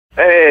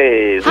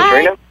Hey, is this Hi.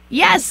 Rena?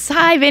 Yes.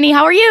 Hi, Vinnie.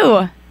 How are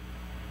you?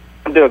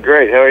 I'm doing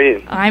great. How are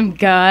you? I'm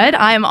good.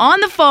 I'm on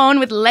the phone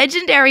with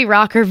legendary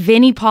rocker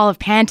Vinnie Paul of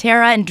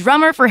Pantera and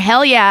drummer for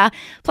Hell Yeah,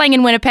 playing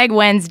in Winnipeg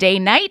Wednesday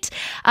night.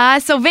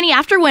 So, Vinnie,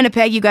 after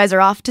Winnipeg, you guys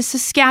are off to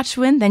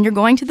Saskatchewan. Then you're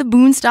going to the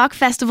Boonstock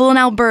Festival in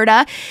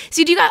Alberta.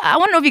 So, I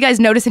want to know if you guys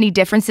notice any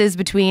differences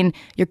between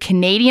your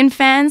Canadian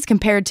fans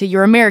compared to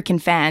your American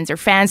fans or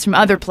fans from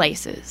other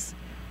places.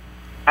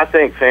 I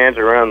think fans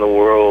around the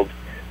world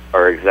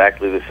are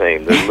exactly the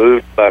same. They're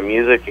moved by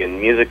music, and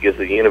music is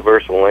a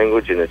universal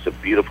language, and it's a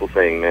beautiful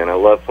thing, man. I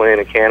love playing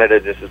in Canada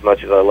just as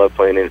much as I love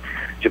playing in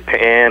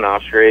Japan,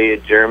 Australia,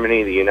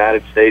 Germany, the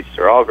United States.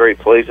 They're all great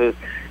places,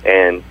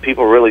 and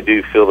people really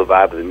do feel the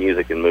vibe of the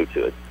music and move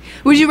to it.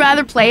 Would you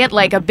rather play at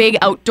like a big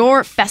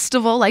outdoor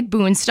festival like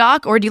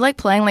Boonstock, or do you like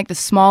playing like the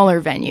smaller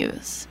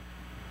venues?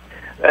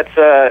 That's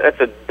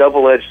a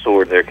double-edged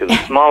sword there, because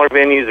the smaller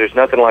venues, there's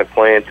nothing like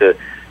playing to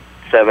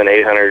 700,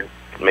 800,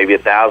 maybe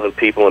 1,000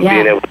 people and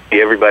being able to see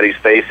everybody's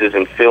faces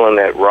and feeling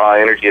that raw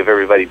energy of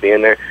everybody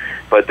being there.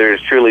 But there's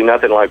truly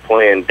nothing like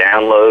playing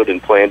download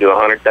and playing to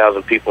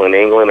 100,000 people in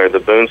England or the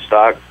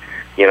Boonstock,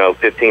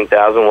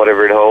 15,000,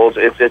 whatever it holds.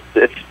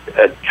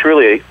 It's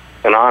truly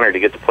an honor to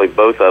get to play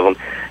both of them.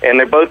 And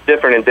they're both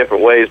different in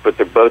different ways, but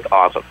they're both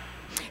awesome.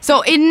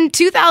 So in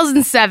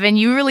 2007,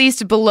 you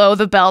released Below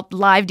the Belt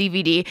live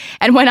DVD.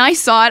 And when I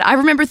saw it, I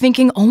remember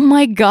thinking, oh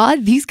my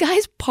God, these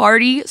guys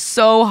party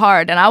so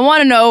hard. And I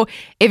want to know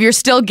if you're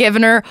still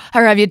giving her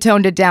or have you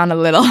toned it down a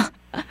little?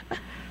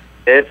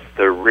 It's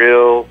the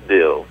real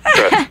deal.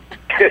 Trust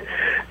me.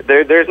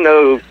 There's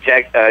no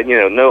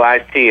no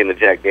iced tea in the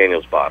Jack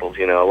Daniels bottles.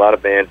 A lot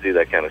of bands do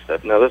that kind of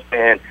stuff. No, this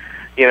band,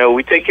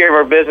 we take care of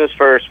our business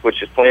first,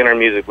 which is playing our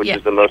music, which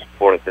is the most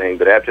important thing.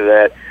 But after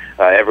that,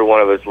 every one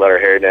of us let our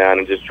hair down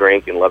and just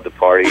drink and love to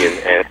party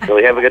and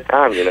really have a good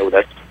time.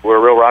 We're a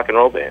real rock and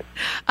roll band.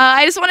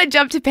 I just want to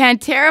jump to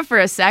Pantera for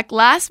a sec.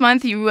 Last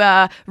month, you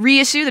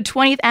reissued the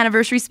 20th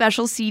anniversary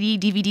special CD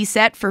DVD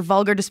set for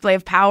Vulgar Display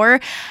of Power.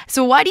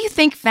 So why do you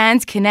think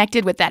fans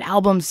connected with that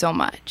album so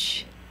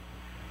much?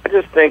 I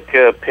just think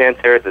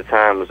Pantera at the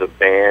time was a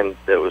band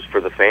that was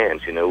for the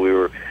fans. We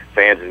were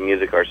fans of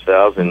music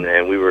ourselves,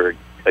 and we were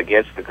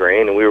against the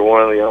grain, and we were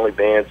one of the only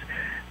bands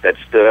that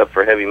stood up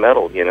for heavy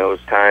metal. It was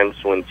times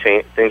when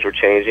things were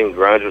changing,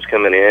 grunge was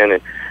coming in,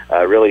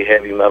 and really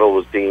heavy metal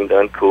was deemed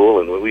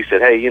uncool. And we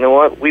said, hey, you know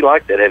what? We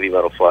like that heavy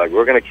metal flag.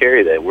 We're going to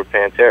carry that. We're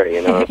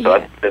Pantera, So I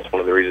think that's one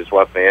of the reasons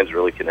why fans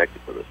really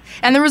connected with us.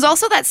 And there was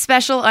also that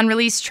special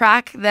unreleased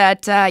track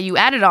that you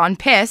added on,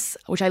 Piss,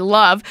 which I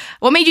love.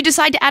 What made you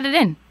decide to add it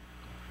in?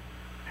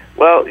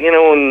 Well,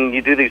 when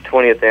you do these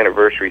 20th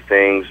anniversary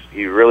things,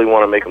 you really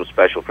want to make them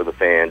special for the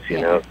fans,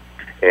 you know.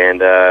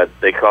 And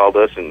they called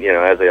us, and,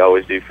 as they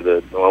always do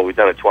we've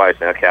done it twice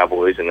now,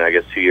 Cowboys, and I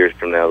guess 2 years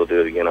from now they'll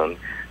do it again on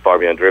Far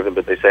Beyond Driven.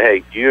 But they say,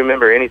 hey, do you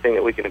remember anything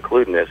that we can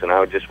include in this? And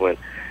I just went,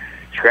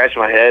 scratched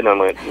my head, and I'm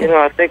like,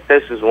 I think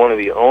this is one of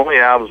the only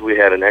albums we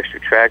had an extra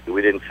track that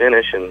we didn't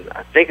finish, and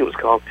I think it was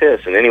called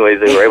Piss. And anyways,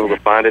 they were able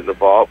to find it in the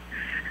vault.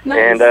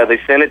 Nice. And they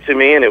sent it to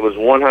me, and it was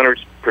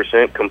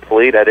 100%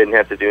 complete. I didn't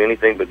have to do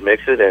anything but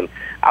mix it, and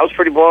I was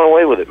pretty blown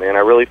away with it, man. I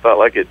really felt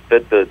like it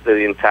fit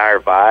the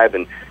entire vibe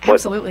and what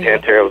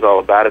Pantera was all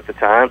about at the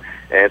time.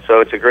 And so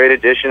it's a great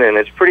addition, and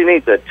it's pretty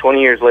neat that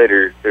 20 years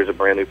later, there's a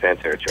brand new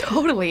Pantera track.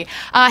 Totally.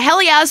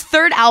 Hell Yeah's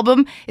third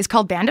album is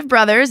called Band of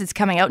Brothers. It's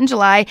coming out in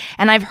July,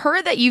 and I've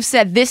heard that you've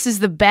said this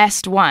is the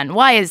best one.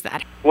 Why is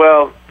that?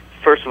 Well,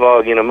 first of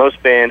all,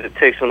 most bands, it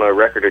takes them a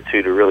record or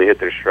two to really hit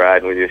their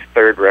stride. And with your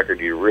third record,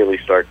 you really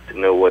start to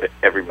know what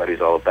everybody's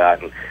all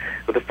about. And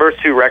with the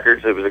first two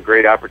records, it was a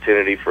great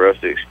opportunity for us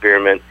to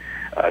experiment,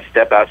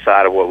 step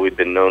outside of what we'd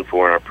been known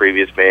for in our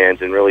previous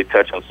bands, and really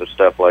touch on some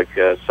stuff like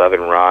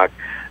southern rock,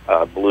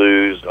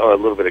 blues, a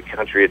little bit of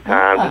country at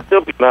times. It'd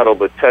still be metal,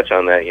 but touch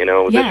on that,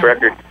 With this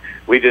record,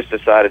 we just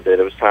decided that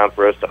it was time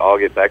for us to all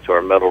get back to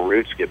our metal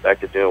roots, get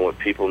back to doing what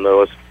people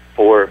know us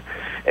for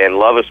and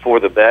love us for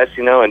the best,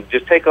 and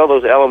just take all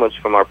those elements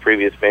from our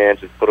previous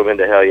bands and put them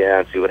into Hell Yeah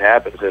and see what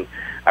happens. And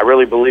I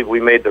really believe we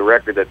made the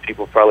record that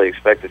people probably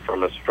expected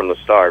from us from the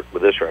start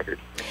with this record.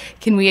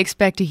 Can we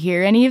expect to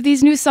hear any of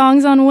these new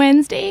songs on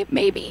Wednesday,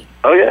 maybe?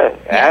 Oh, yeah.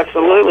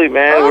 Absolutely,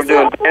 man. Awesome. We're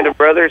doing Band of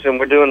Brothers, and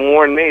we're doing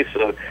Warn Me,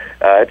 so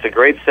it's a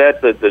great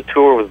set. The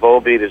tour with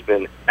Volbeat has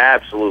been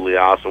absolutely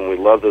awesome. We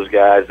love those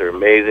guys. They're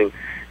amazing.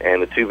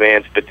 And the two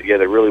bands fit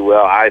together really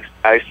well.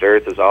 Iced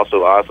Earth is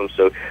also awesome.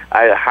 So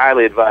I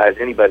highly advise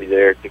anybody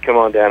there to come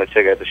on down and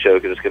check out the show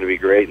because it's going to be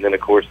great. And then, of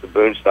course, the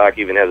Boonstock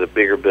even has a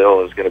bigger bill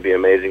and it's going to be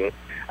amazing.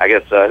 I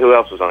guess who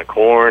else was on it?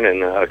 Korn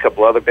and a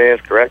couple other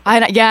bands, correct?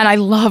 And I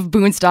love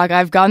Boonstock.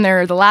 I've gone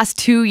there the last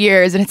 2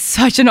 years, and it's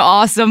such an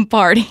awesome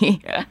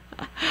party.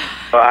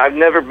 I've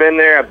never been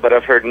there, but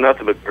I've heard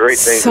nothing but great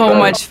things about it. So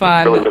much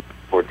fun. Really looking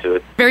forward to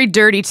it. Very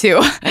dirty, too.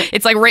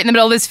 It's like right in the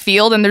middle of this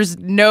field, and there's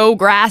no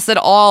grass at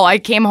all. I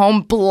came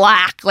home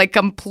black, like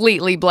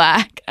completely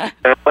black.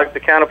 That's like the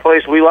kind of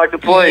place we like to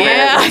play, man.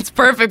 Yeah, it's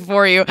perfect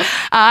for you.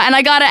 And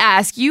I gotta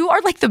ask, you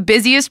are like the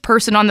busiest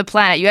person on the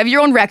planet. You have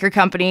your own record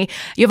company,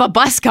 you have a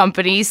bus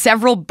company,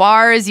 several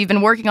bars, you've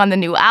been working on the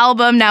new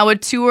album, now a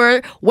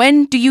tour.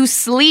 When do you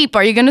sleep?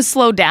 Are you gonna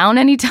slow down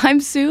anytime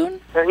soon?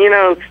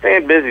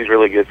 Staying busy is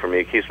really good for me.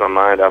 It keeps my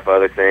mind off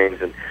other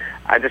things, and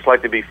I just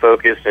like to be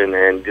focused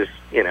and just,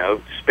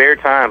 spare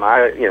time.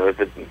 I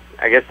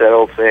guess that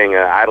old saying,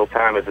 idle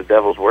time is the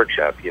devil's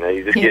workshop.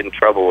 You just get in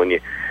trouble when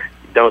you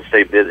don't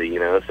stay busy,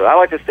 So I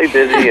like to stay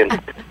busy, and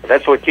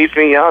that's what keeps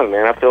me young,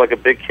 man. I feel like a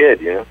big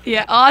kid,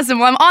 Yeah, awesome.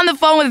 Well, I'm on the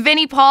phone with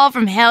Vinnie Paul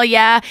from Hell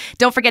Yeah.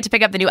 Don't forget to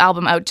pick up the new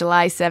album out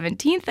July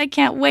 17th. I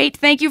can't wait.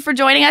 Thank you for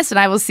joining us, and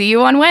I will see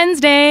you on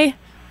Wednesday.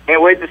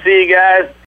 Can't wait to see you guys.